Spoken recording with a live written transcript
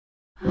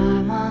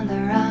on the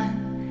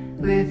run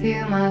with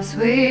you, my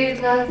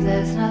sweet love,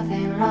 there's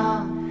nothing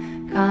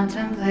wrong.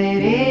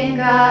 Contemplating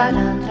God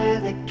under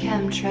the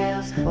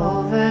chemtrails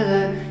over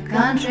the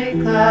country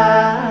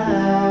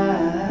club.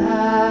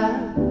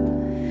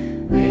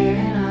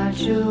 Wearing our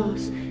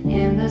jewels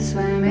in the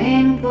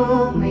swimming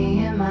pool,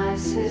 me and my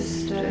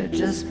sister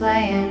just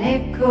playing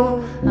it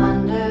cool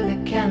under the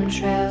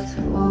chemtrails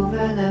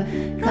over the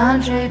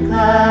country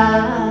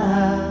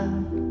club.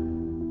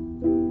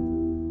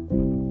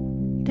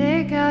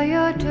 Take out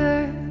your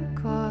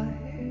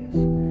turquoise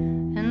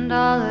and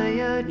all of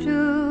your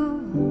jewels.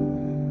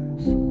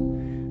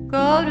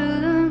 Go to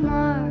the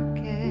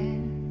market,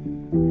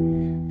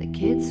 the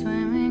kids'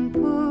 swimming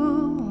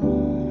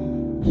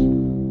pools.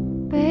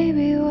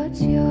 Baby,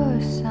 what's your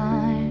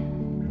sign?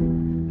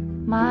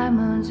 My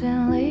moon's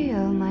in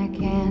Leo, my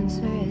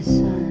Cancer is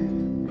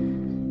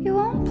Sun. You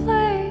won't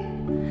play,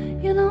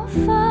 you're no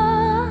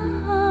fun.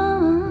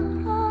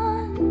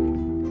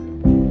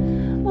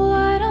 Well,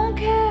 I don't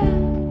care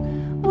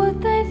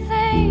what they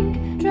think.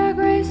 Drag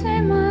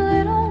racing my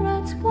little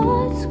red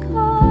squad's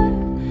car.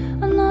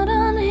 I'm not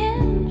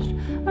unhinged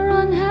or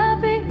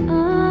unhappy,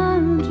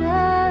 I'm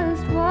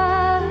just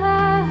wild.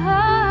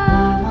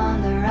 I'm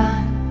on the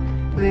run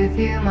with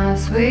you, my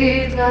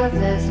sweet love,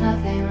 there's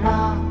nothing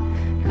wrong.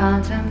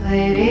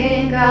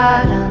 Contemplating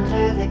God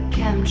under the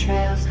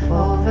chemtrails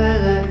over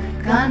the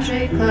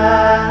country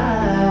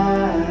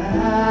club.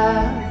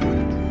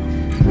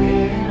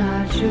 Wearing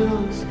our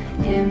jewels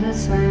in the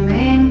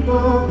swimming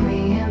pool,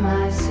 me and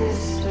my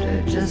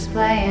sister just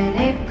playing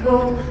it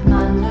cool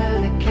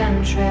under the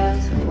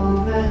chemtrails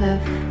over the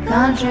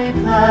country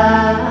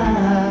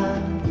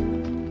club.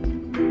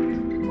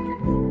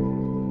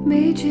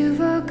 Meet you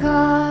for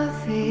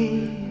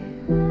coffee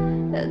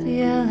at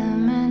the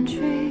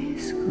elementary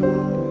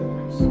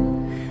schools.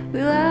 We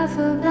laugh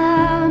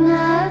about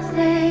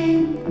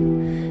nothing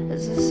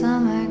as the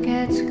summer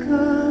gets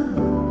cool.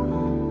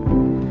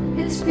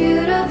 It's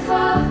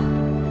beautiful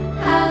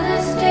how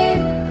this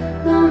deep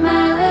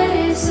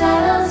normality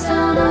settles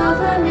down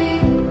over me.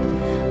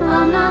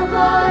 I'm not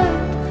bored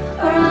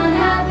or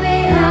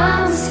unhappy,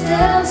 I'm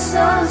still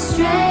so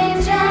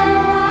strange and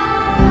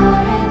wild.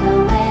 You're in the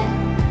wind,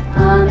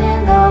 I'm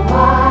in the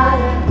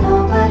water.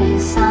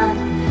 Nobody's son,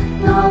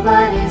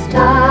 nobody's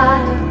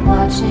daughter,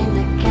 watching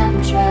the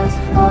chemtrails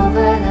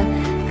over the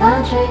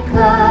country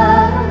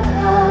club.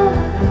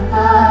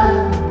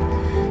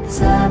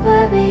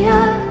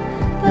 Suburbia,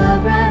 the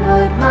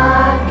Brentwood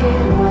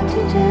market, what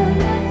to do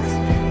next?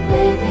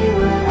 Baby,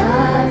 what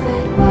of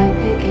it? White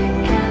picket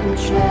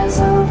chemtrails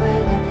over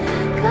the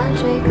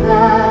country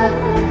club.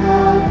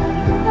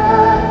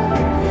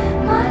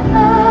 My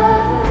love,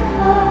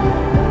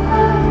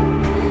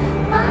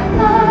 my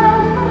love.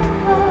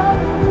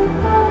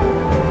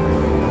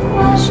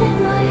 Washing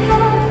my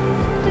hair,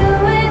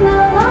 doing the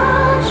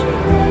laundry,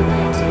 late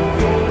night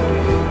TV.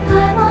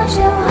 I watch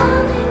you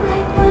honey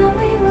like when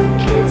we were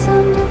kids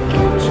under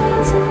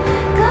chemtrails and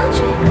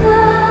country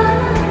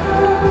clubs.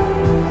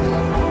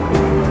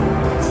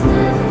 It's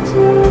never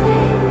too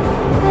late,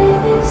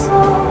 baby, so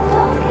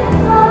don't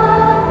give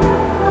up.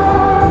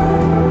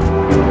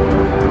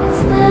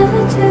 It's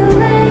never too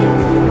late,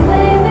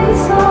 baby,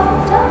 so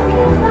don't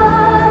give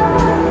up.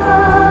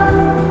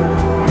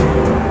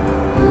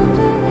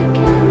 Under the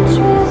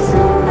chemtrails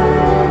over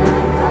in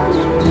our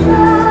country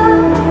club.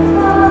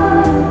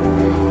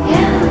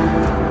 Yeah,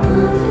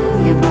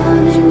 you're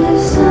born in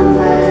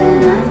December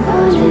and I'm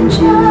born in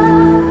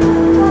June.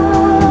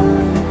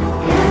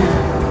 Yeah,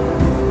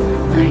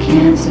 my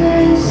Cancer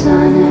is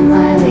Sun and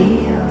my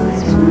Leo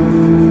is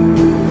Moon.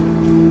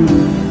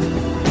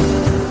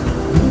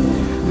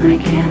 My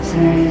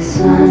Cancer is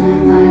Sun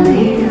and my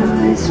Leo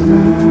is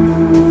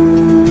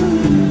Moon.